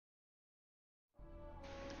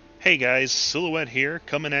Hey guys, Silhouette here,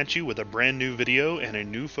 coming at you with a brand new video and a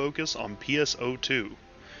new focus on PSO2.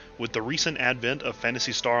 With the recent advent of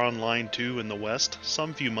Phantasy Star Online 2 in the West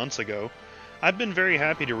some few months ago, I've been very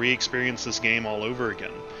happy to re-experience this game all over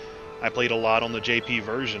again. I played a lot on the JP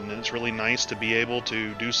version, and it's really nice to be able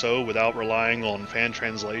to do so without relying on fan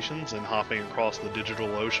translations and hopping across the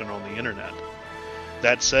digital ocean on the internet.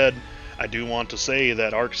 That said, I do want to say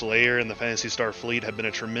that ARKS Lair and the Phantasy Star fleet have been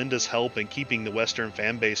a tremendous help in keeping the Western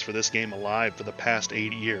fanbase for this game alive for the past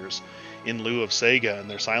 8 years, in lieu of SEGA and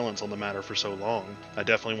their silence on the matter for so long. I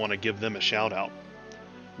definitely want to give them a shout out.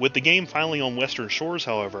 With the game finally on Western shores,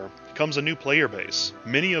 however, comes a new player base,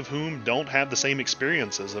 many of whom don't have the same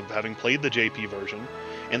experiences of having played the JP version,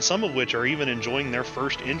 and some of which are even enjoying their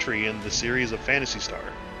first entry in the series of Phantasy Star.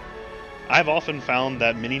 I've often found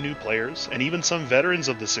that many new players, and even some veterans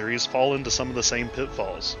of the series, fall into some of the same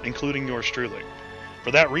pitfalls, including yours truly.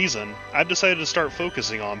 For that reason, I've decided to start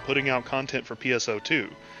focusing on putting out content for PSO2,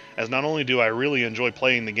 as not only do I really enjoy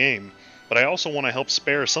playing the game, but I also want to help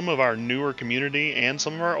spare some of our newer community and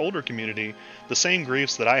some of our older community the same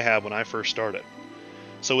griefs that I had when I first started.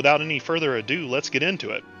 So without any further ado, let's get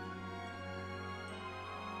into it.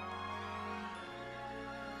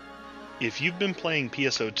 If you've been playing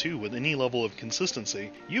PSO2 with any level of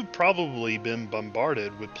consistency, you've probably been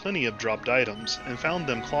bombarded with plenty of dropped items and found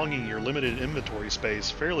them clogging your limited inventory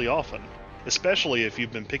space fairly often, especially if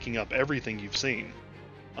you've been picking up everything you've seen.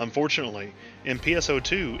 Unfortunately, in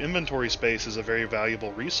PSO2, inventory space is a very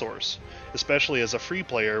valuable resource, especially as a free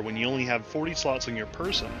player when you only have 40 slots on your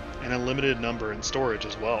person and a limited number in storage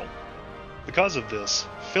as well. Because of this,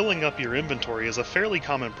 filling up your inventory is a fairly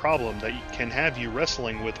common problem that can have you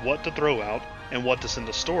wrestling with what to throw out and what to send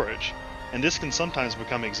to storage, and this can sometimes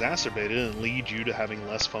become exacerbated and lead you to having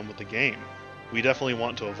less fun with the game. We definitely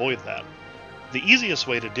want to avoid that. The easiest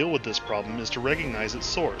way to deal with this problem is to recognize its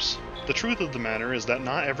source. The truth of the matter is that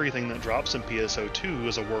not everything that drops in PSO2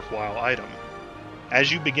 is a worthwhile item.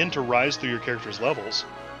 As you begin to rise through your character's levels,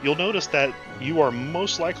 you'll notice that you are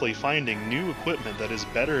most likely finding new equipment that is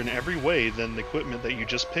better in every way than the equipment that you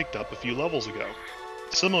just picked up a few levels ago.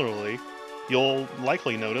 Similarly, you'll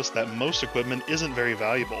likely notice that most equipment isn't very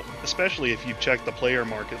valuable, especially if you've checked the player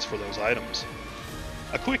markets for those items.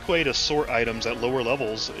 A quick way to sort items at lower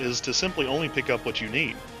levels is to simply only pick up what you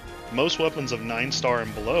need. Most weapons of 9 star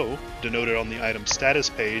and below, denoted on the item status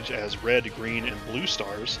page as red, green, and blue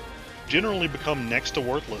stars, generally become next to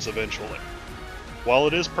worthless eventually. While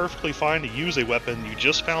it is perfectly fine to use a weapon you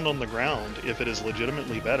just found on the ground if it is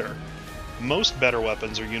legitimately better, most better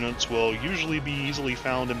weapons or units will usually be easily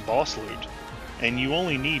found in boss loot, and you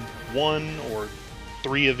only need 1 or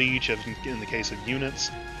 3 of each in the case of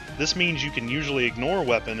units. This means you can usually ignore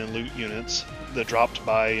weapon and loot units that dropped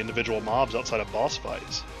by individual mobs outside of boss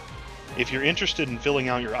fights. If you're interested in filling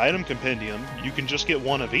out your item compendium, you can just get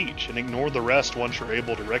 1 of each and ignore the rest once you're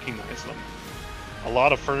able to recognize them. A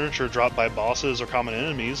lot of furniture dropped by bosses or common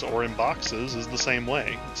enemies or in boxes is the same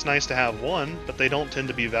way. It's nice to have 1, but they don't tend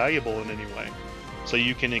to be valuable in any way, so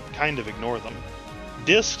you can kind of ignore them.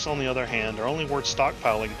 Discs, on the other hand, are only worth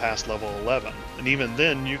stockpiling past level 11, and even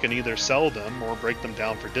then you can either sell them or break them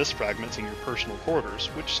down for disc fragments in your personal quarters,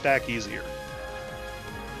 which stack easier.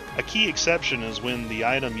 A key exception is when the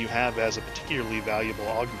item you have has a particularly valuable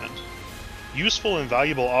augment. Useful and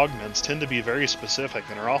valuable augments tend to be very specific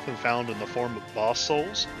and are often found in the form of boss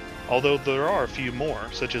souls, although there are a few more,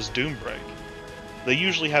 such as Doombreak. They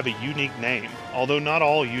usually have a unique name, although not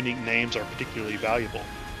all unique names are particularly valuable.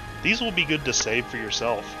 These will be good to save for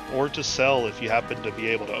yourself, or to sell if you happen to be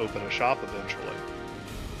able to open a shop eventually.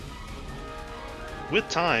 With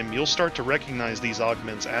time, you'll start to recognize these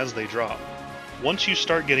augments as they drop. Once you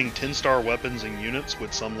start getting 10-star weapons and units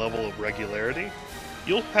with some level of regularity,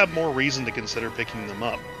 you'll have more reason to consider picking them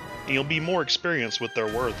up, and you'll be more experienced with their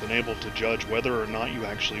worth and able to judge whether or not you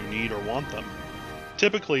actually need or want them.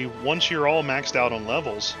 Typically, once you're all maxed out on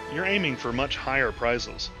levels, you're aiming for much higher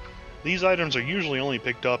prizes. These items are usually only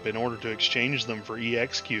picked up in order to exchange them for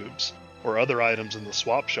EX cubes, or other items in the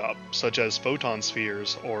swap shop, such as photon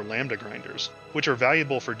spheres or lambda grinders, which are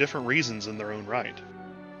valuable for different reasons in their own right.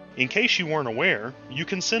 In case you weren't aware, you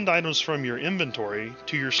can send items from your inventory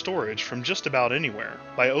to your storage from just about anywhere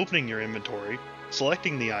by opening your inventory,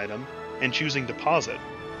 selecting the item, and choosing Deposit,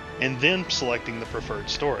 and then selecting the preferred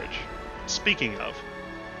storage. Speaking of,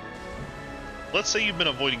 let's say you've been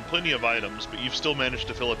avoiding plenty of items, but you've still managed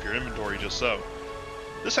to fill up your inventory just so.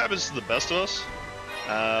 This happens to the best of us.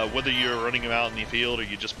 Whether you're running out in the field or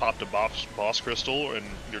you just popped a boss crystal and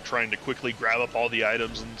you're trying to quickly grab up all the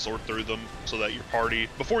items and sort through them so that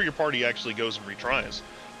before your party actually goes and retries.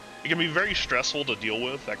 It can be very stressful to deal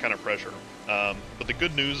with, that kind of pressure. But the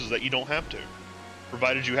good news is that you don't have to.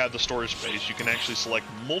 Provided you have the storage space, you can actually select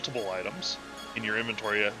multiple items in your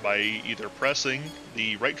inventory by either pressing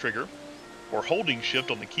the right trigger or holding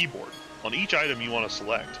shift on the keyboard on each item you want to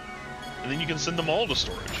select. And then you can send them all to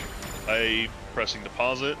storage by pressing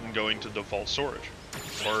deposit and going to default storage,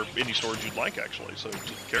 or any storage you'd like actually, so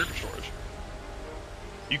just character storage.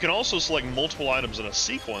 You can also select multiple items in a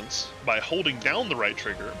sequence by holding down the right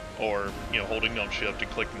trigger, or holding down shift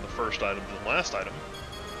and clicking the first item to the last item,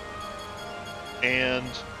 and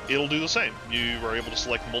it'll do the same. You are able to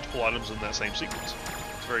select multiple items in that same sequence.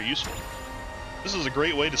 It's very useful. This is a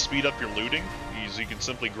great way to speed up your looting. You can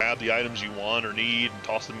simply grab the items you want or need and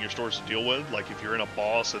toss them in your stores to deal with. Like if you're in a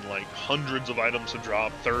boss and like hundreds of items have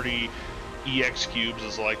dropped, 30 EX cubes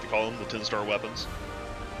as I like to call them, the 10-star weapons.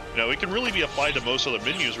 It can really be applied to most other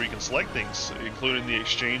menus where you can select things, including the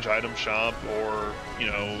exchange item shop, or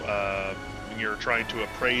when you're trying to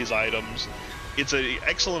appraise items. It's an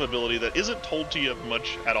excellent ability that isn't told to you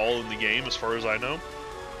much at all in the game, as far as I know.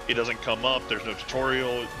 It doesn't come up, there's no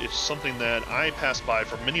tutorial. It's something that I passed by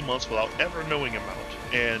for many months without ever knowing about.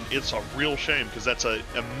 And it's a real shame, because that's an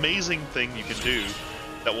amazing thing you can do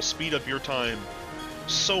that will speed up your time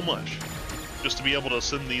so much, just to be able to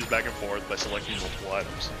send these back and forth by selecting multiple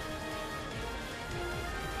items.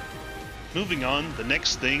 Moving on, the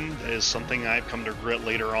next thing is something I've come to regret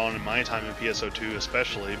later on in my time in PSO2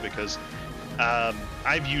 especially, because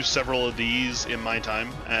I've used several of these in my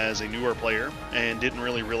time as a newer player and didn't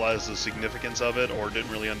really realize the significance of it, or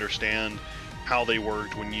didn't really understand how they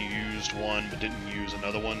worked when you used one but didn't use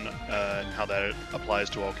another one, and how that applies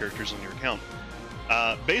to all characters on your account.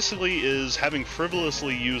 Basically is having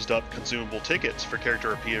frivolously used up consumable tickets for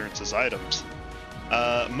character appearances items.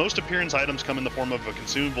 Most appearance items come in the form of a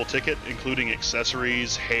consumable ticket, including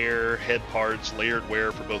accessories, hair, head parts, layered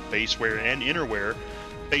wear for both base wear and inner wear,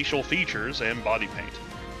 facial features, and body paint.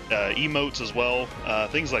 Emotes as well,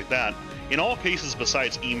 things like that. In all cases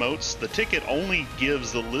besides emotes, the ticket only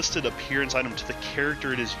gives the listed appearance item to the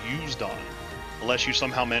character it is used on, unless you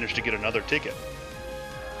somehow manage to get another ticket.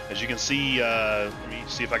 As you can see, let me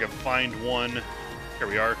see if I can find one. Here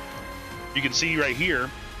we are. You can see right here,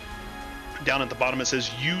 down at the bottom it says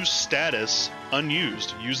use status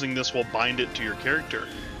unused. Using this will bind it to your character.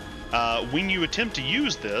 When you attempt to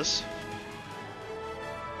use this,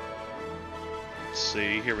 let's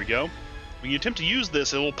see, here we go. When you attempt to use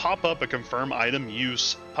this, it will pop up a confirm item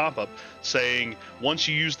use pop-up saying once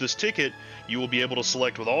you use this ticket, you will be able to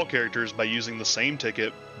select with all characters by using the same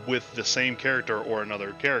ticket with the same character or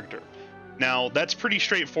another character. Now, that's pretty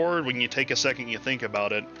straightforward when you take a second you think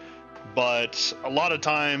about it, but a lot of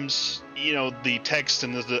times, the text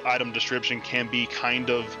in the item description can be kind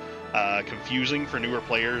of confusing for newer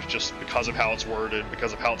players, just because of how it's worded,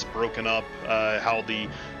 because of how it's broken up, how the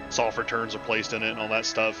soft returns are placed in it and all that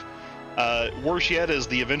stuff. Worse yet is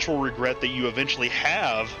the eventual regret that you eventually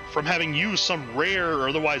have from having used some rare or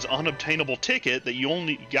otherwise unobtainable ticket that you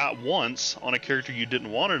only got once on a character you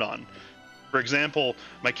didn't want it on. For example,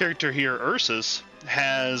 my character here, Ursus,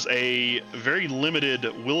 has a very limited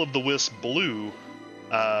Will-o'-the-Wisp blue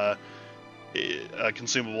a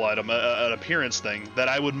consumable item, an appearance thing, that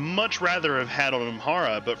I would much rather have had on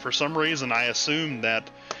Umhara, but for some reason I assumed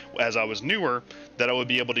that, as I was newer, that I would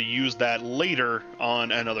be able to use that later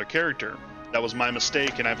on another character. That was my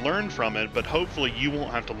mistake, and I've learned from it, but hopefully you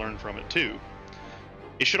won't have to learn from it too.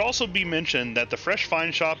 It should also be mentioned that the Fresh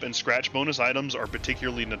Find Shop and Scratch bonus items are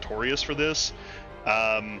particularly notorious for this,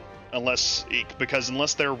 because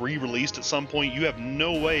unless they're re-released at some point, you have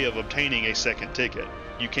no way of obtaining a second ticket.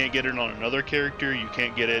 You can't get it on another character, you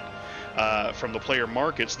can't get it from the player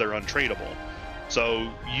markets, they're untradeable.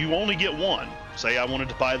 So you only get one. Say I wanted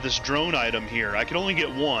to buy this drone item here, I can only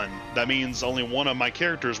get one. That means only one of my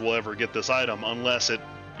characters will ever get this item, unless it,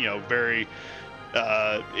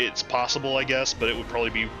 it's possible, I guess, but it would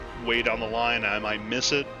probably be way down the line. I might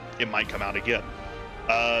miss it. It might come out again.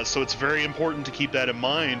 So it's very important to keep that in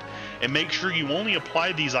mind and make sure you only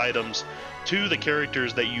apply these items to the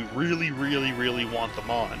characters that you really, really, really want them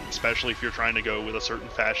on, especially if you're trying to go with a certain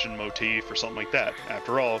fashion motif or something like that.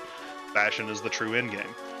 After all, fashion is the true endgame.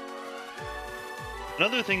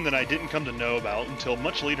 Another thing that I didn't come to know about until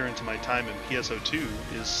much later into my time in PSO2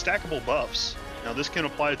 is stackable buffs. Now this can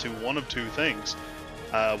apply to one of two things.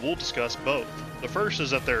 We'll discuss both. The first is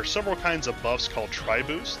that there are several kinds of buffs called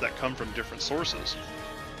tri-boosts that come from different sources.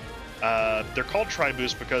 They're called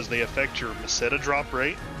tri-boosts because they affect your Meseta drop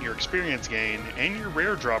rate, your experience gain, and your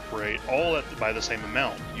rare drop rate all by the same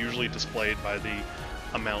amount, usually displayed by the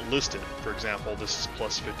amount listed. For example, this is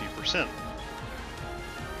plus 50%.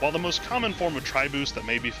 While the most common form of tri-boost that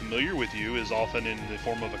may be familiar with you is often in the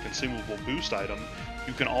form of a consumable boost item,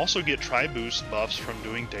 you can also get tri-boost buffs from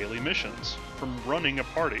doing daily missions, from running a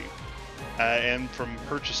party, and from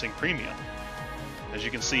purchasing premium. As you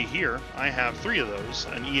can see here, I have 3 of those: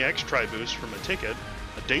 an EX tri-boost from a ticket,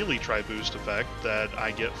 a daily tri-boost effect that I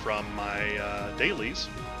get from my dailies,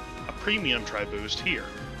 a premium tri-boost here.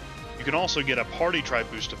 You can also get a party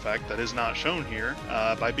tri-boost effect that is not shown here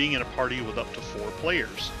by being in a party with up to 4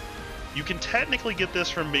 players. You can technically get this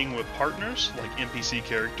from being with partners, like NPC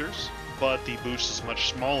characters, but the boost is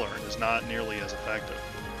much smaller and is not nearly as effective.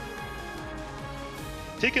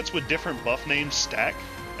 Tickets with different buff names stack,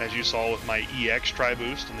 as you saw with my EX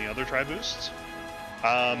tri-boost and the other tri-boosts.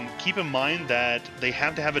 Keep in mind that they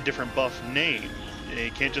have to have a different buff name.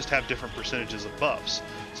 It can't just have different percentages of buffs.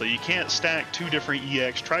 So you can't stack 2 different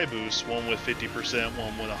EX tri-boosts, one with 50%,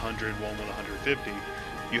 one with 100, one with 150.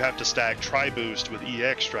 You have to stack tri-boost with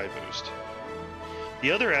EX tri-boost.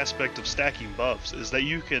 The other aspect of stacking buffs is that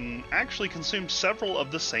you can actually consume several of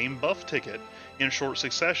the same buff ticket in short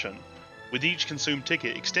succession, with each consumed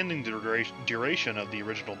ticket extending the duration of the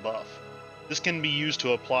original buff. This can be used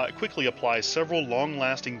to quickly apply several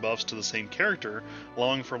long-lasting buffs to the same character,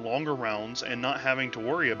 allowing for longer rounds and not having to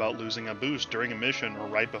worry about losing a boost during a mission or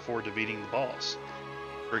right before defeating the boss.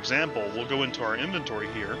 For example, we'll go into our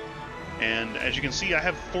inventory here, and as you can see, I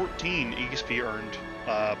have 14 EXP earned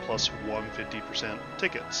plus 150%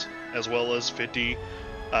 tickets, as well as 50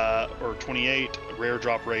 or 28 rare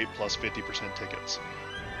drop rate plus 50% tickets.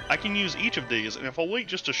 I can use each of these, and if I'll wait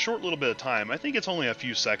just a short little bit of time, I think it's only a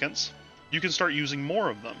few seconds, you can start using more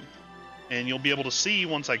of them. And you'll be able to see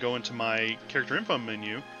once I go into my character info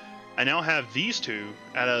menu, I now have these 2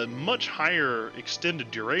 at a much higher extended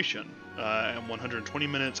duration, at 120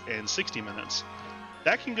 minutes and 60 minutes.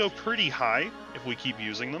 That can go pretty high if we keep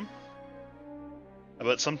using them.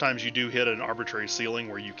 But sometimes you do hit an arbitrary ceiling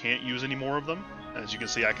where you can't use any more of them. As you can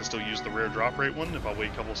see, I can still use the rare drop rate one. If I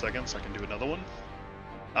wait a couple seconds, I can do another one.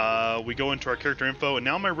 We go into our character info, and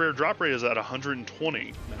now my rare drop rate is at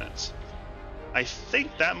 120 minutes. I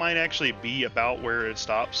think that might actually be about where it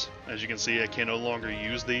stops. As you can see, I can no longer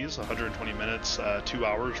use these. 120 minutes, 2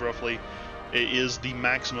 hours roughly, it is the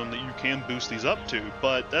maximum that you can boost these up to,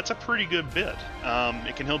 but that's a pretty good bit.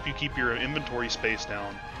 It can help you keep your inventory space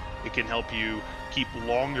down. It can help you keep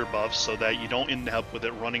longer buffs so that you don't end up with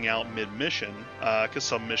it running out mid-mission, because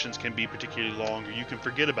some missions can be particularly long, or you can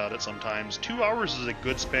forget about it sometimes. 2 hours is a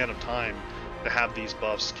good span of time to have these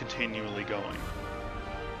buffs continually going.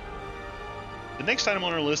 The next item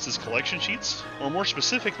on our list is collection sheets, or more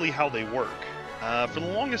specifically, how they work. For the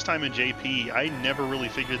longest time in JP, I never really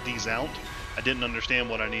figured these out. I didn't understand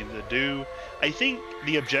what I needed to do. I think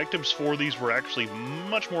the objectives for these were actually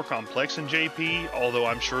much more complex in JP, although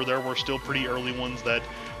I'm sure there were still pretty early ones that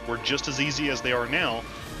were just as easy as they are now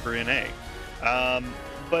for NA.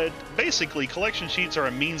 But basically, collection sheets are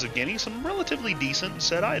a means of getting some relatively decent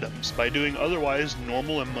set items by doing otherwise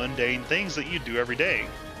normal and mundane things that you do every day,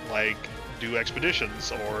 like do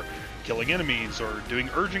expeditions, or killing enemies, or doing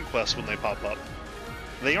urgent quests when they pop up.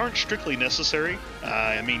 They aren't strictly necessary,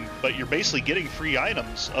 but you're basically getting free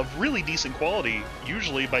items of really decent quality,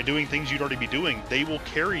 usually by doing things you'd already be doing. They will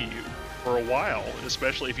carry you for a while,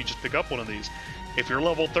 especially if you just pick up one of these. If you're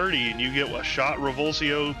level 30 and you get a shot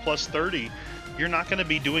Revulsio plus 30, you're not going to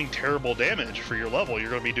be doing terrible damage for your level. You're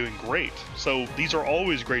going to be doing great. So these are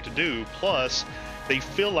always great to do, plus they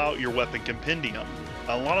fill out your weapon compendium.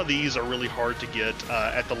 A lot of these are really hard to get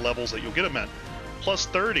at the levels that you'll get them at. Plus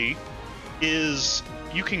 30 is,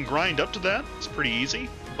 you can grind up to that, it's pretty easy,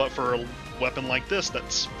 but for a weapon like this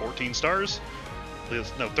that's 13 stars,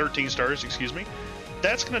 excuse me,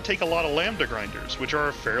 that's going to take a lot of lambda grinders, which are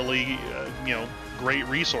a fairly, great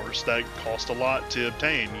resource that cost a lot to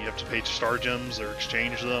obtain. You have to pay star gems or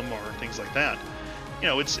exchange them or things like that.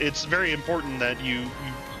 It's very important that you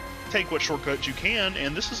take what shortcuts you can,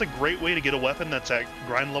 and this is a great way to get a weapon that's at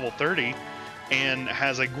grind level 30 and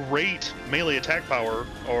has a great melee attack power,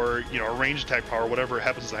 or a ranged attack power, whatever it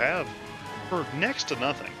happens to have, for next to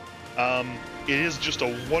nothing. It is just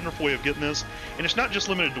a wonderful way of getting this, and it's not just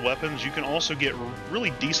limited to weapons. You can also get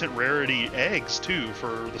really decent rarity eggs too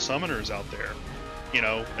for the summoners out there.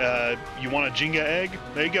 You want a Jenga egg?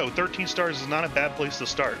 There you go. 13 stars is not a bad place to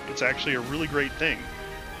start. It's actually a really great thing.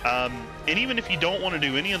 And even if you don't want to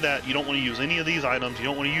do any of that, you don't want to use any of these items, you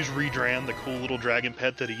don't want to use Redran, the cool little dragon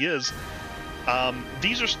pet that he is,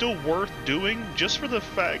 these are still worth doing just for the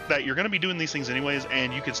fact that you're going to be doing these things anyways,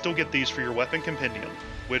 and you can still get these for your weapon compendium,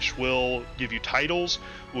 which will give you titles,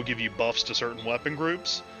 will give you buffs to certain weapon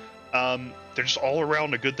groups. They're just all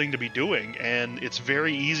around a good thing to be doing, and it's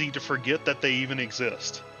very easy to forget that they even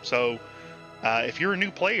exist. So if you're a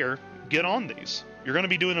new player, get on these. You're going to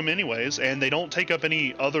be doing them anyways, and they don't take up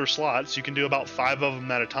any other slots. You can do about 5 of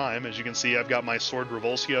them at a time. As you can see, I've got my Sword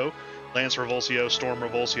Revulsio, Lance Revulsio, Storm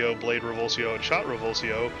Revulsio, Blade Revulsio, and Shot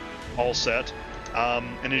Revulsio all set.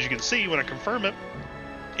 And as you can see, when I confirm it,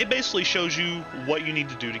 it basically shows you what you need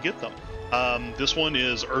to do to get them. This one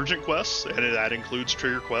is Urgent Quests, and that includes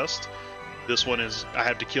Trigger Quests. This one is I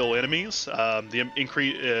have to kill enemies. The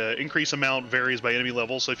increase amount varies by enemy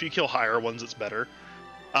level, so if you kill higher ones, it's better.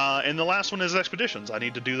 And the last one is Expeditions. I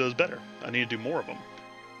need to do those better. I need to do more of them.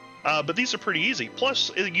 But these are pretty easy.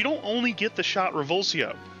 Plus, you don't only get the Shot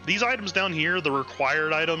Revulsio. These items down here, the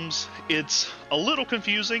required items, it's a little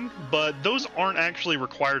confusing, but those aren't actually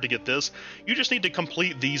required to get this. You just need to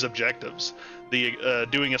complete these objectives.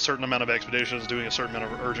 Doing a certain amount of expeditions, doing a certain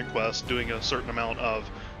amount of urgent quests, doing a certain amount of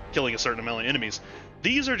killing a certain amount of enemies.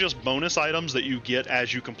 These are just bonus items that you get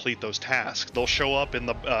as you complete those tasks. They'll show up in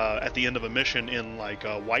the at the end of a mission in like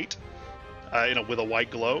white, with a white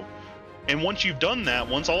glow. And once you've done that,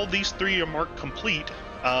 once all of these 3 are marked complete,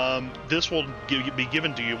 this will be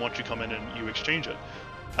given to you once you come in and you exchange it.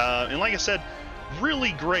 And like I said,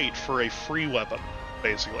 really great for a free weapon,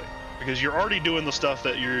 basically, because you're already doing the stuff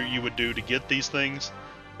that you would do to get these things.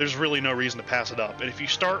 There's really no reason to pass it up. And if you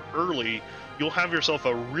start early, you'll have yourself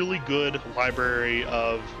a really good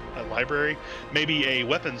maybe a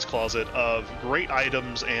weapons closet of great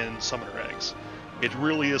items and summoner eggs. It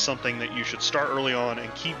really is something that you should start early on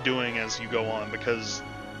and keep doing as you go on, because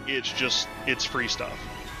it's free stuff.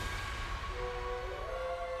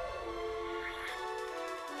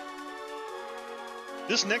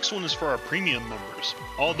 This next one is for our premium members,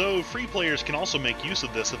 although free players can also make use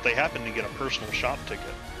of this if they happen to get a personal shop ticket.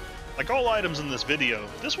 Like all items in this video,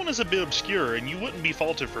 this one is a bit obscure and you wouldn't be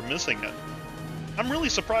faulted for missing it. I'm really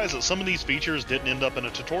surprised that some of these features didn't end up in a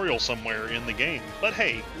tutorial somewhere in the game, but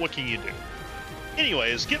hey, what can you do?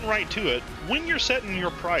 Anyways, getting right to it, when you're setting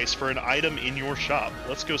your price for an item in your shop,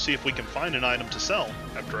 let's go see if we can find an item to sell,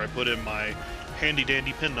 after I put in my handy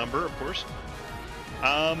dandy pin number, of course.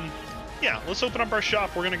 Yeah, let's open up our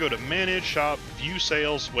shop. We're going to go to Manage, Shop, View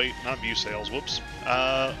Sales, wait, not View Sales, whoops.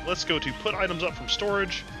 Let's go to Put Items Up from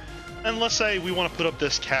Storage, and let's say we want to put up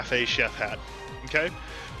this Cafe Chef hat, okay?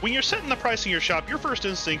 When you're setting the price in your shop, your first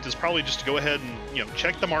instinct is probably just to go ahead and,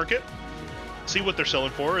 check the market, see what they're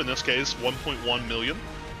selling for, in this case, 1.1 million.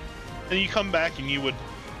 And you come back and you would,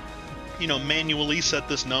 manually set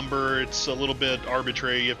this number. It's a little bit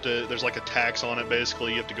arbitrary. There's like a tax on it,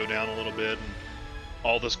 basically. You have to go down a little bit and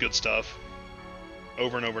all this good stuff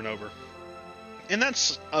over and over and over. And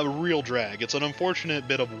that's a real drag. It's an unfortunate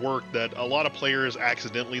bit of work that a lot of players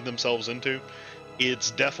accidentally themselves into. It's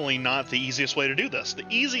definitely not the easiest way to do this. The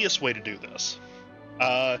easiest way to do this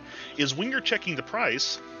is when you're checking the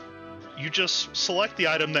price, you just select the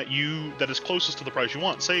item that is closest to the price you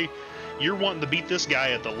want. Say you're wanting to beat this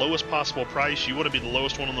guy at the lowest possible price. You want to be the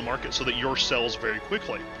lowest one on the market so that yours sells very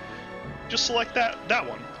quickly. Just select that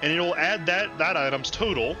one, and it'll add that item's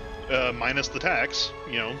total minus the tax,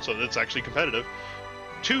 so that it's actually competitive,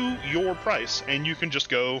 to your price, and you can just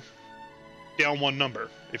go down one number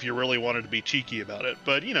if you really wanted to be cheeky about it.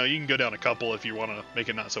 But you can go down a couple if you want to make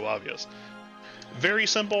it not so obvious. Very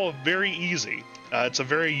simple, very easy. It's a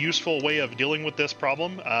very useful way of dealing with this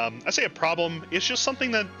problem. I say a problem, it's just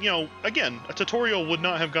something that, again, a tutorial would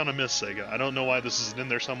not have gone amiss, Sega. I don't know why this isn't in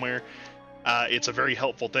there somewhere. It's a very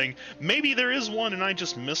helpful thing. Maybe there is one and I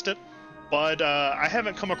just missed it, but I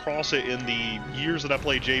haven't come across it in the years that I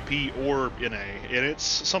played JP or NA, and it's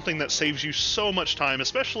something that saves you so much time,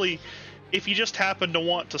 especially if you just happen to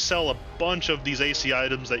want to sell a bunch of these AC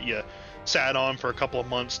items that you sat on for a couple of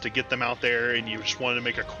months to get them out there, and you just wanted to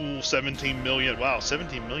make a cool 17 million, wow,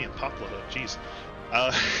 17 million pop load, jeez.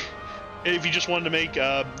 If you just wanted to make,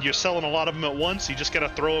 you're selling a lot of them at once, you just gotta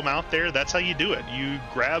throw them out there. That's how you do it. You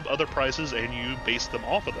grab other prices and you base them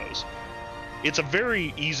off of those. It's a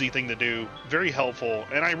very easy thing to do, very helpful,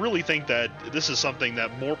 and I really think that this is something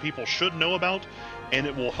that more people should know about, and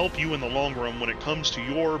it will help you in the long run when it comes to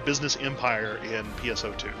your business empire in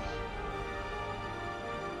PSO2.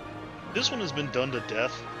 This one has been done to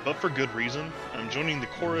death, but for good reason. I'm joining the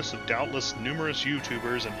chorus of doubtless numerous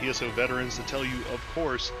YouTubers and PSO veterans to tell you, of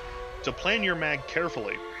course, to plan your mag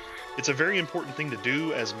carefully. It's a very important thing to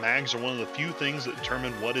do, as mags are one of the few things that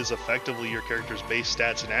determine what is effectively your character's base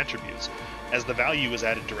stats and attributes, as the value is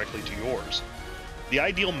added directly to yours. The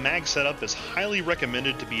ideal mag setup is highly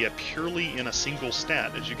recommended to be purely in a single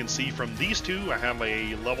stat. As you can see from these two, I have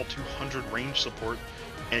a level 200 range support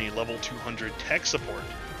and a level 200 tech support.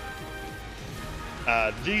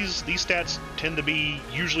 These stats tend to be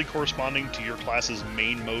usually corresponding to your class's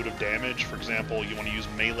main mode of damage. For example, you want to use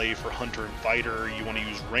melee for hunter and fighter, you want to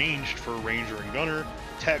use ranged for ranger and gunner,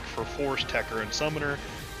 tech for force, techer, and summoner,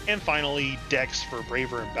 and finally dex for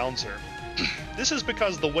braver and bouncer. This is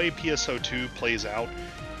because the way PSO2 plays out,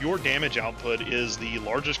 your damage output is the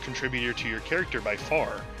largest contributor to your character by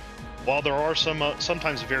far. While there are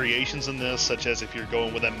sometimes variations in this, such as if you're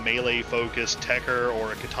going with a melee-focused techer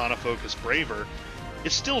or a katana-focused braver,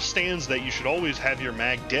 it still stands that you should always have your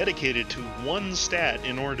mag dedicated to one stat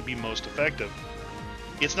in order to be most effective.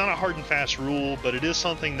 It's not a hard and fast rule, but it is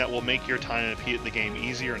something that will make your time at the game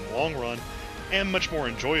easier in the long run and much more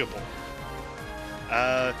enjoyable.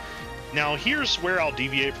 Now here's where I'll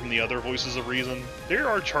deviate from the other voices of reason. There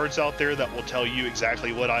are charts out there that will tell you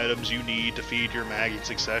exactly what items you need to feed your mag in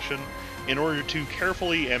succession in order to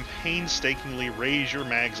carefully and painstakingly raise your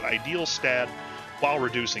mag's ideal stat while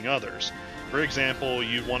reducing others. For example,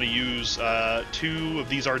 you'd want to use 2 of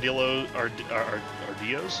these Ardillos,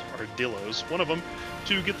 one of them,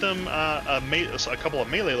 to get them a couple of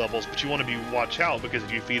melee levels, but you want to watch out because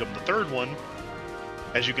if you feed him the third one,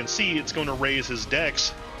 as you can see, it's going to raise his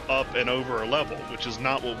dex up and over a level, which is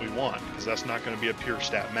not what we want, because that's not going to be a pure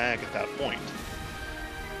stat mag at that point.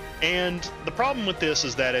 And the problem with this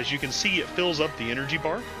is that, as you can see, it fills up the energy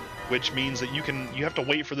bar, which means that you have to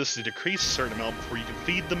wait for this to decrease a certain amount before you can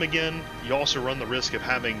feed them again. You also run the risk of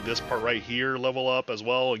having this part right here level up as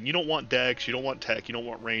well, and you don't want dex, you don't want tech, you don't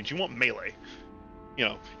want range, you want melee. You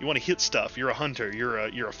know, you want to hit stuff, you're a hunter,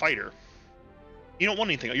 you're a fighter. You don't want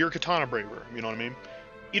anything, you're a katana braver, you know what I mean?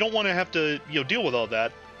 You don't want to have to, deal with all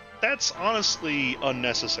that. That's honestly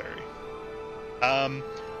unnecessary.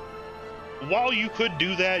 While you could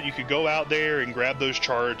do that, you could go out there and grab those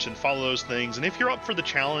charts and follow those things, and if you're up for the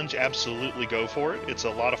challenge, absolutely go for it. It's a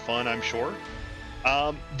lot of fun, I'm sure.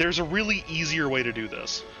 There's a really easier way to do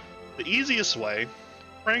this. The easiest way,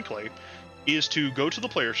 frankly, is to go to the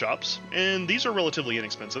player shops, and these are relatively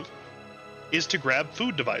inexpensive, is to grab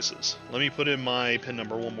food devices. Let me put in my pin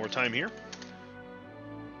number one more time here.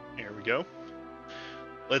 There we go.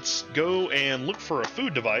 Let's go and look for a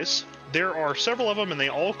food device. There are several of them, and they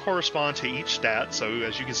all correspond to each stat. So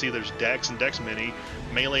as you can see, there's Dex and Dex Mini,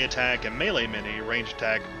 Melee Attack and Melee Mini, Range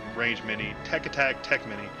Attack, Range Mini, Tech Attack, Tech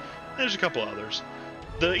Mini. There's a couple others.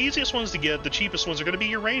 The easiest ones to get, the cheapest ones, are going to be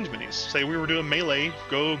your Range Minis. Say we were doing Melee,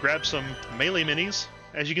 go grab some Melee Minis.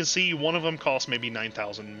 As you can see, one of them costs maybe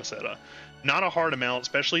 9,000 Meseta. Not a hard amount,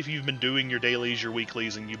 especially if you've been doing your dailies, your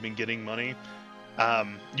weeklies, and you've been getting money.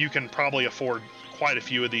 You can probably afford quite a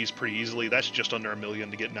few of these pretty easily. That's just under $1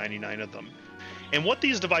 million to get 99 of them. And what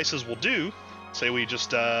these devices will do, say we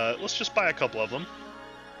just, let's just buy a couple of them.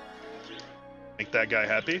 Make that guy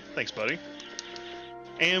happy. Thanks, buddy.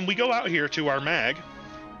 And we go out here to our mag,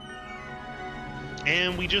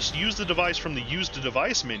 and we just use the device from the Use the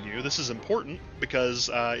Device menu. This is important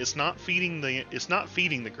because it's not feeding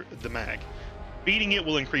the mag. Feeding it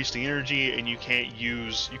will increase the energy, and you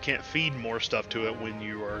can't feed more stuff to it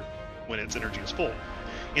when its energy is full.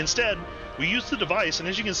 Instead, we use the device, and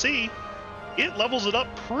as you can see, it levels it up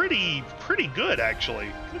pretty good, actually.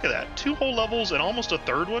 Look at that, 2 whole levels and almost a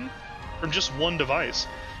third one from just one device.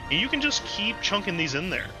 And you can just keep chunking these in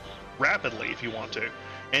there rapidly if you want to,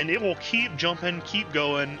 and it will keep jumping, keep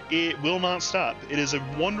going. It will not stop. It is a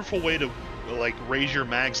wonderful way to raise your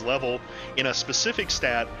mag's level in a specific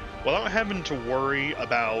stat without having to worry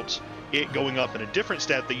about it going up in a different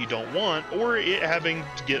stat that you don't want, or it having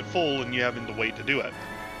to get full and you having to wait to do it.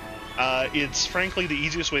 It's frankly the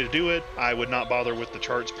easiest way to do it. I would not bother with the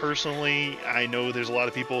charts personally. I know there's a lot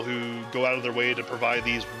of people who go out of their way to provide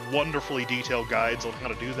these wonderfully detailed guides on how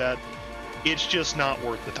to do that. It's just not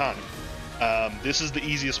worth the time. This is the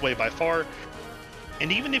easiest way by far.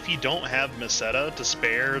 And even if you don't have Meseta to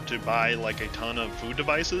spare to buy a ton of food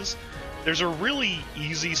devices, there's a really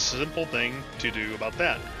easy, simple thing to do about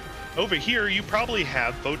that. Over here, you probably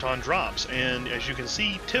have photon drops, and as you can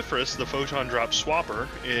see, Tifris, the photon drop swapper,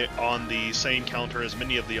 on the same counter as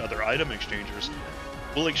many of the other item exchangers,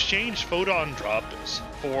 will exchange photon drops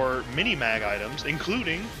for mini-mag items,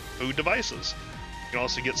 including food devices. You can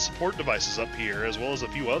also get support devices up here, as well as a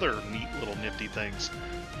few other neat little nifty things.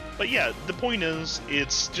 But yeah, the point is,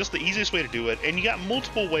 it's just the easiest way to do it, and you got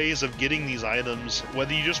multiple ways of getting these items,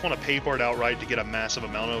 whether you just want to pay for it outright to get a massive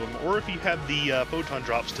amount of them, or if you have the photon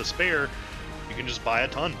drops to spare, you can just buy a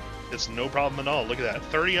ton. It's no problem at all. Look at that,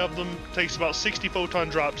 30 of them takes about 60 photon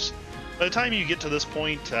drops. By the time you get to this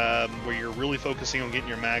point where you're really focusing on getting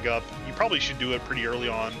your mag up, you probably should do it pretty early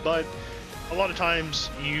on, but a lot of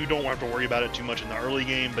times you don't have to worry about it too much in the early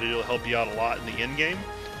game, but it'll help you out a lot in the end game.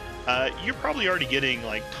 you're probably already getting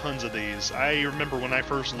like tons of these. I remember when I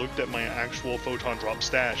first looked at my actual photon drop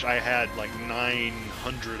stash, I had like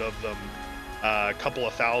 900 of them, a couple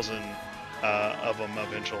of thousand of them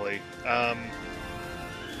eventually.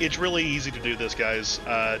 It's really easy to do this, guys.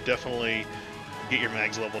 Definitely get your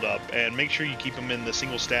mags leveled up, and make sure you keep them in the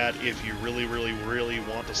single stat if you really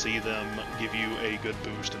want to see them give you a good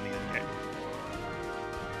boost in the end game.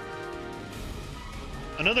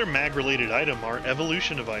 Another mag-related item are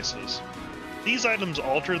evolution devices. These items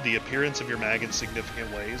alter the appearance of your mag in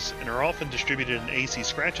significant ways, and are often distributed in AC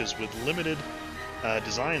scratches with limited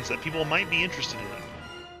designs that people might be interested in.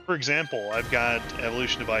 For example, I've got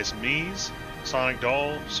evolution device Mies, Sonic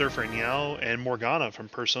Doll, Surfer Meow, and Morgana from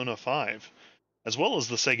Persona 5, as well as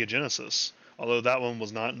the Sega Genesis, although that one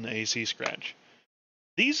was not an AC scratch.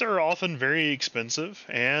 These are often very expensive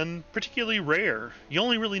and particularly rare. You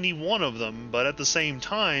only really need one of them, but at the same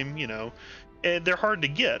time, you know, they're hard to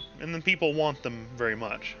get, and then people want them very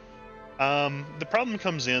much. The problem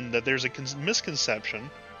comes in that there's a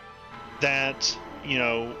misconception that, you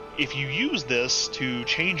know, if you use this to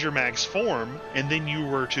change your mag's form, and then you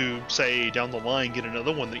were to, say, down the line get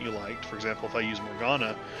another one that you liked, for example, if I use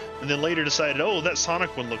Morgana, and then later decided, oh, that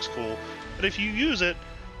Sonic one looks cool, but if you use it,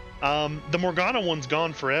 the Morgana one's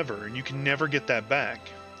gone forever, and you can never get that back.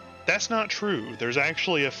 That's not true. There's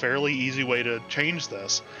actually a fairly easy way to change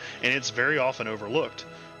this, and it's very often overlooked.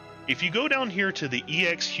 If you go down here to the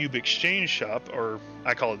EX-Cube Exchange Shop, or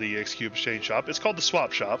I call it the EX-Cube Exchange Shop, it's called the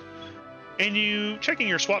Swap Shop, and you check in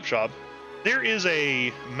your swap shop, there is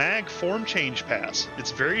a mag form change pass. It's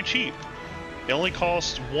very cheap. It only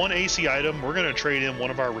costs one AC item. We're going to trade in one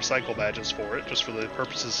of our recycle badges for it, just for the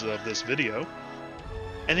purposes of this video.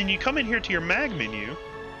 And then you come in here to your mag menu.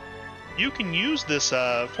 You can use this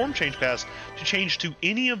form change pass to change to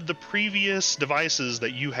any of the previous devices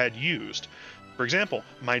that you had used. For example,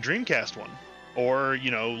 my Dreamcast one, or, you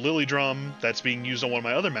know, Lily Drum that's being used on one of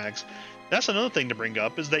my other mags. That's another thing to bring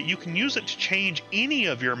up, is that you can use it to change any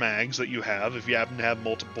of your mags that you have, if you happen to have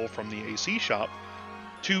multiple from the AC shop,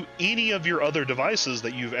 to any of your other devices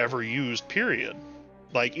that you've ever used, period.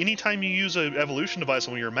 Like, anytime you use an evolution device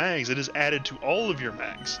on your mags, it is added to all of your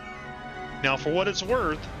mags. Now, for what it's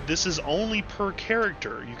worth, this is only per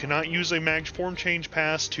character. You cannot use a mag form change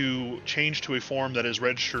pass to change to a form that is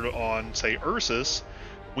registered on, say, Ursus,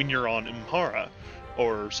 when you're on Imhara,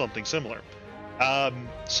 or something similar.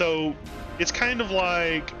 So it's kind of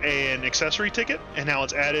like an accessory ticket, and now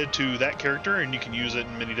it's added to that character, and you can use it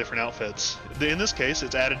in many different outfits. In this case,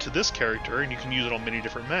 it's added to this character, and you can use it on many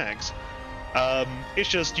different mags. It's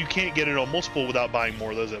just you can't get it on multiple without buying more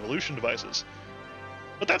of those evolution devices.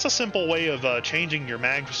 But that's a simple way of changing your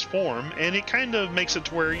mag's form, and it kind of makes it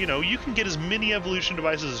to where, you know, you can get as many evolution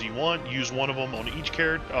devices as you want, use one of them on each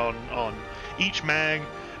character, on each mag,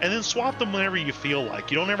 and then swap them whenever you feel like.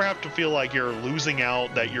 You don't ever have to feel like you're losing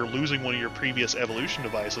out, that you're losing one of your previous evolution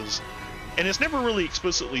devices. And it's never really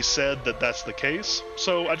explicitly said that that's the case,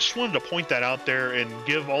 so I just wanted to point that out there and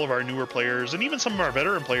give all of our newer players, and even some of our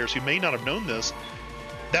veteran players who may not have known this,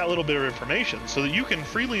 that little bit of information, so that you can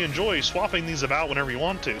freely enjoy swapping these about whenever you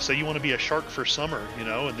want to. Say you want to be a shark for summer, you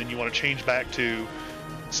know, and then you want to change back to,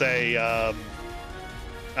 say,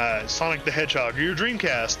 Sonic the Hedgehog, or your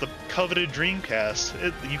Dreamcast, the coveted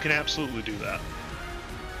Dreamcast. You can absolutely do that.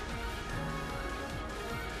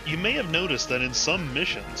 You may have noticed that in some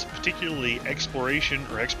missions, particularly exploration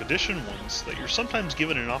or expedition ones, that you're sometimes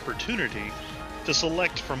given an opportunity to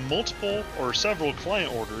select from multiple or several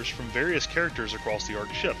client orders from various characters across the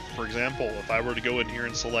ARK ship. For example, if I were to go in here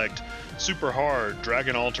and select Super Hard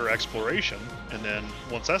Dragon Altar Exploration, and then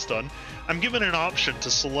once that's done, I'm given an option to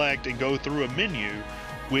select and go through a menu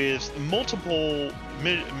with multiple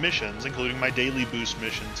missions, including my daily boost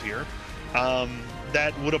missions here,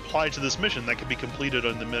 that would apply to this mission that could be completed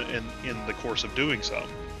in the course of doing so.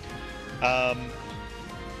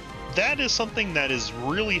 That is something that is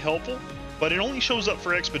really helpful, but it only shows up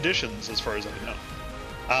for expeditions as far as I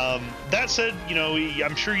know. That said, you know,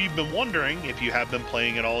 I'm sure you've been wondering, if you have been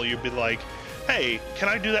playing at all, you'd be like, hey, can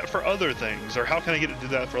I do that for other things? Or how can I get to do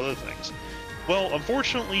that for other things? Well,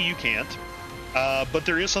 unfortunately you can't, but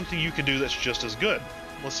there is something you can do that's just as good.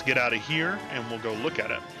 Let's get out of here and we'll go look at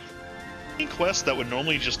it. Any quest that would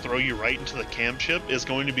normally just throw you right into the camp ship is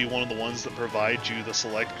going to be one of the ones that provides you the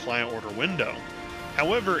select client order window.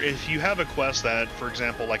 However, if you have a quest that, for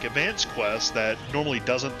example, like Advanced Quest, that normally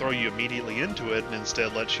doesn't throw you immediately into it and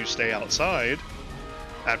instead lets you stay outside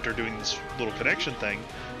after doing this little connection thing,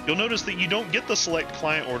 you'll notice that you don't get the Select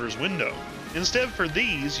Client Orders window. Instead, for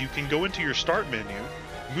these, you can go into your Start menu,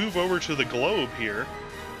 move over to the globe here,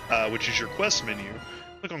 which is your quest menu,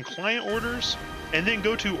 click on Client Orders, and then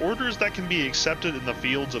go to Orders that can be accepted in the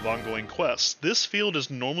fields of ongoing quests. This field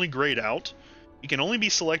is normally grayed out. You can only be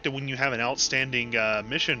selected when you have an outstanding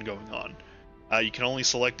mission going on. You can only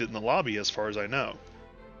select it in the lobby, as far as I know.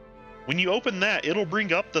 When you open that, it'll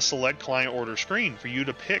bring up the Select Client Order screen for you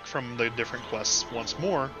to pick from the different quests once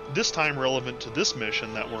more, this time relevant to this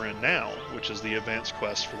mission that we're in now, which is the Advanced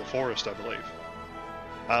Quest for the Forest, I believe.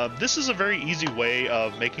 This is a very easy way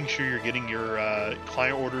of making sure you're getting your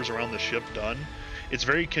client orders around the ship done. It's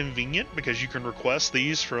very convenient because you can request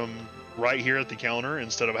these from right here at the counter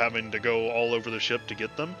instead of having to go all over the ship to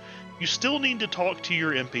get them. You still need to talk to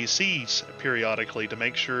your NPCs periodically to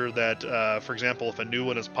make sure that, for example, if a new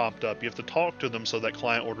one has popped up, you have to talk to them so that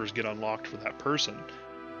client orders get unlocked for that person.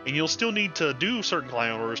 And you'll still need to do certain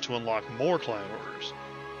client orders to unlock more client orders.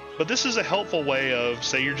 But this is a helpful way of,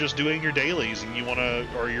 say you're just doing your dailies and you want to,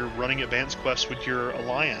 or you're running advanced quests with your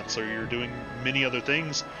alliance, or you're doing many other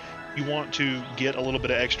things, you want to get a little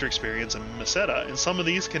bit of extra experience in Meseta, and some of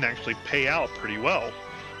these can actually pay out pretty well.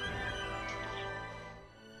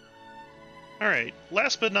 Alright,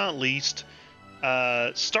 last but not least,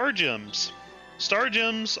 Star Gems. Star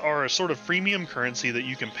Gems are a sort of freemium currency that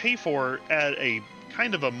you can pay for at a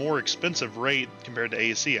kind of a more expensive rate compared to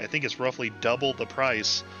AC. I think it's roughly double the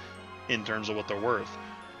price in terms of what they're worth.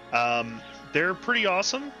 They're pretty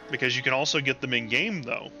awesome because you can also get them in game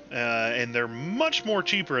though, and they're much more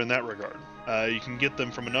cheaper in that regard. You can get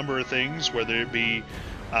them from a number of things, whether it be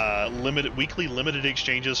weekly limited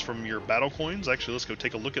exchanges from your battle coins. Actually, let's go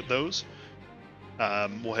take a look at those.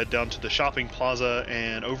 We'll head down to the shopping plaza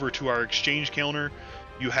and over to our exchange counter.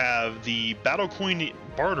 You have the Battle Coin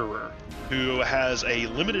Barterer, who has a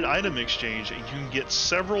limited item exchange, and you can get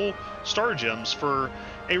several Star Gems for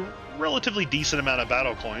a relatively decent amount of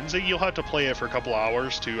battle coins. You'll have to play it for a couple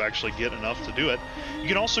hours to actually get enough to do it. You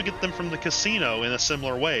can also get them from the casino in a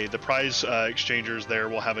similar way. The prize exchangers there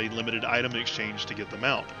will have a limited item exchange to get them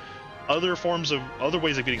out. Other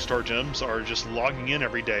ways of getting Star Gems are just logging in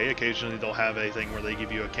every day. Occasionally they'll have a thing where they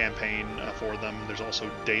give you a campaign for them. There's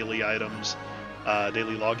also daily items,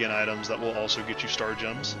 daily login items that will also get you Star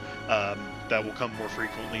Gems. That will come more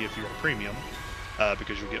frequently if you're a premium,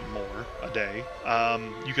 because you'll get more a day.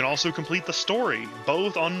 You can also complete the story,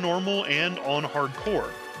 both on normal and on hardcore.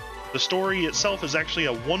 The story itself is actually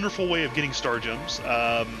a wonderful way of getting Star Gems,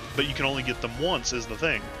 but you can only get them once is the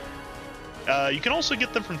thing. You can also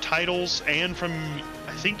get them from titles and from,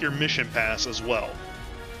 I think, your mission pass as well.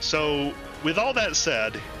 So, with all that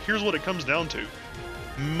said, here's what it comes down to.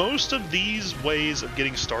 Most of these ways of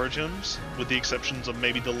getting Star Gems, with the exceptions of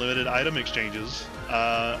maybe the limited item exchanges,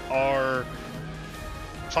 are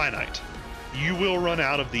finite. You will run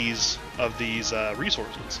out of these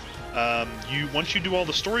resources. Once you do all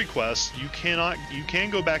the story quests, you can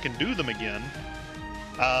go back and do them again,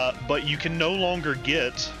 but you can no longer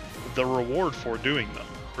get the reward for doing them.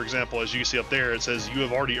 For example, as you see up there, it says you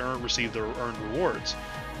have already received the earned rewards.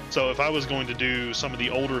 So if I was going to do some of the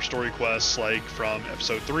older story quests, like from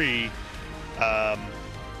episode 3,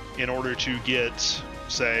 in order to get,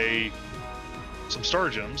 say, some Star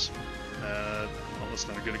Gems, well, that's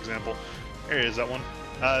not a good example. There is that one.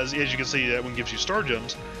 As you can see, that one gives you Star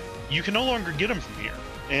Gems. You can no longer get them from here.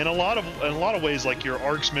 And in a lot of ways, like your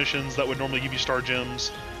ARKS missions that would normally give you Star Gems,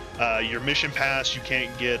 your mission pass, you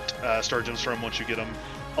can't get Star Gems from once you get them.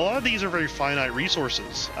 A lot of these are very finite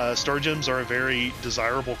resources. Star Gems are a very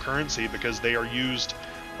desirable currency because they are used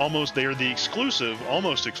they are the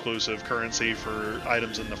almost exclusive currency for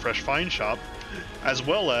items in the Fresh Find shop, as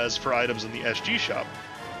well as for items in the SG shop,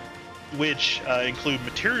 which include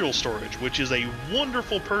material storage, which is a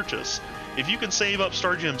wonderful purchase. If you can save up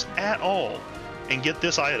Star Gems at all and get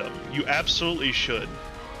this item, you absolutely should.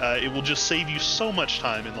 It will just save you so much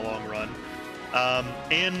time in the long run.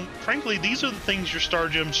 And frankly, these are the things your Star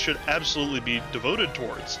Gems should absolutely be devoted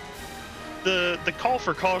towards. The call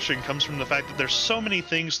for caution comes from the fact that there's so many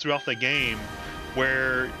things throughout the game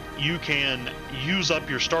where you can use up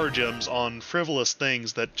your Star Gems on frivolous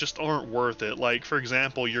things that just aren't worth it. Like, for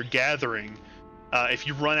example, your gathering. If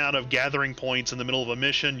you run out of gathering points in the middle of a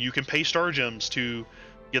mission, you can pay Star Gems to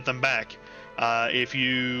get them back.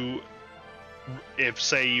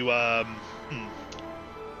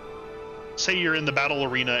 Say you're in the battle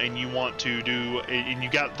arena and you want to and you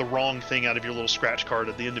got the wrong thing out of your little scratch card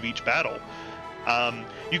at the end of each battle,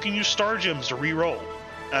 you can use Star Gems to re-roll.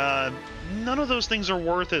 None of those things are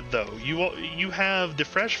worth it though. You have the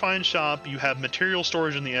Fresh Find shop, you have material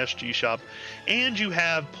storage in the SG shop, and you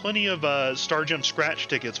have plenty of Star Gem scratch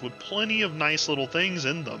tickets with plenty of nice little things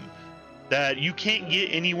in them that you can't get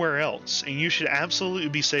anywhere else, and you should absolutely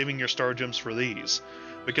be saving your Star Gems for these.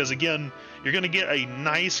 because again, you're going to get a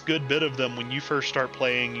nice good bit of them when you first start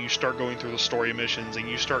playing. You start going through the story missions, and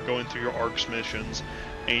you start going through your ARKS missions,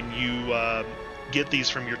 and you get these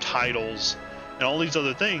from your titles and all these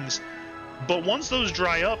other things. But once those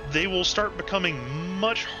dry up, they will start becoming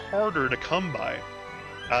much harder to come by.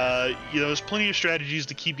 There's plenty of strategies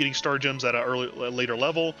to keep getting star gems at a later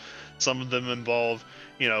level. Some of them involve,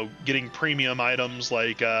 getting premium items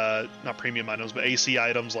like, not premium items, but AC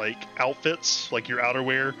items like outfits, like your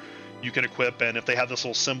outerwear. You can equip, and if they have this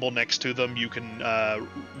little symbol next to them, you can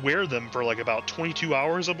wear them for like about 22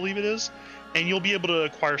 hours, I believe it is, and you'll be able to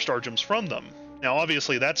acquire star gems from them. Now,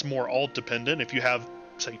 obviously, that's more alt dependent. If you have,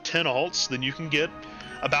 say, 10 alts, then you can get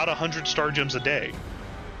about 100 star gems a day,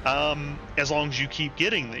 as long as you keep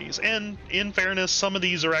getting these. And in fairness, some of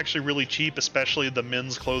these are actually really cheap, especially the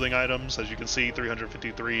men's clothing items. As you can see,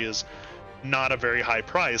 353 is not a very high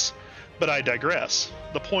price, but I digress.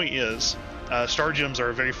 The point is, star gems are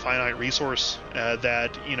a very finite resource,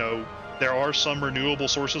 that, there are some renewable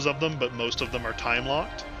sources of them, but most of them are time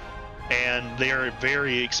locked, and they are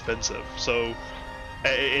very expensive. So,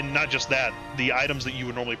 and not just that, the items that you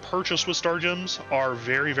would normally purchase with star gems are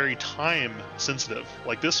very, very time sensitive.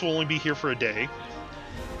 Like, this will only be here for a day.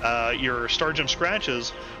 Your star gem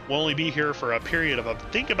scratches will only be here for a period of, I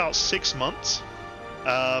think, about 6 months.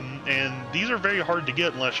 And these are very hard to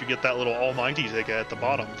get unless you get that little almighty ticket at the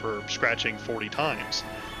bottom for scratching 40 times,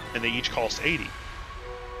 and they each cost 80.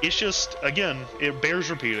 It's just, again, it bears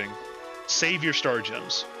repeating. Save your star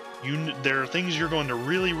gems. There are things you're going to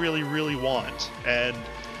really, really, really want, and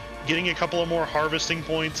getting a couple of more harvesting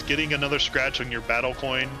points, getting another scratch on your battle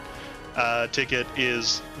coin ticket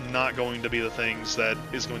is not going to be the things that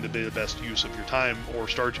is going to be the best use of your time or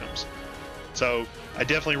star gems. So I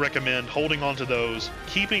definitely recommend holding on to those,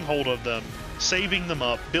 keeping hold of them, saving them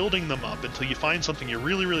up, building them up until you find something you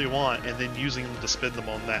really, really want, and then using them to spend them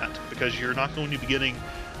on that, because you're not going to be getting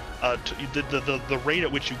the rate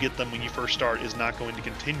at which you get them when you first start is not going to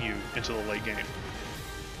continue into the late game.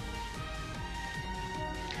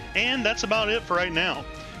 And that's about it for right now.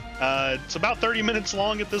 It's about 30 minutes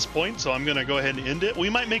long at this point, so I'm going to go ahead and end it.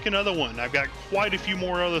 We might make another one. I've got quite a few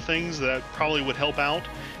more other things that probably would help out,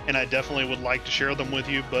 and I definitely would like to share them with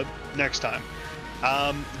you, but next time.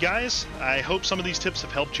 Guys, I hope some of these tips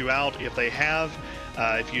have helped you out. If they have,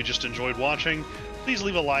 if you just enjoyed watching, please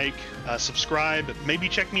leave a like, subscribe, maybe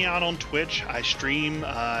check me out on Twitch. I stream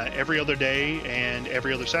every other day and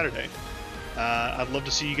every other Saturday. I'd love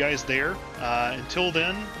to see you guys there. Until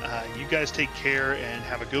then, you guys take care and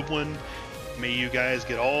have a good one. May you guys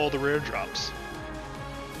get all the rare drops.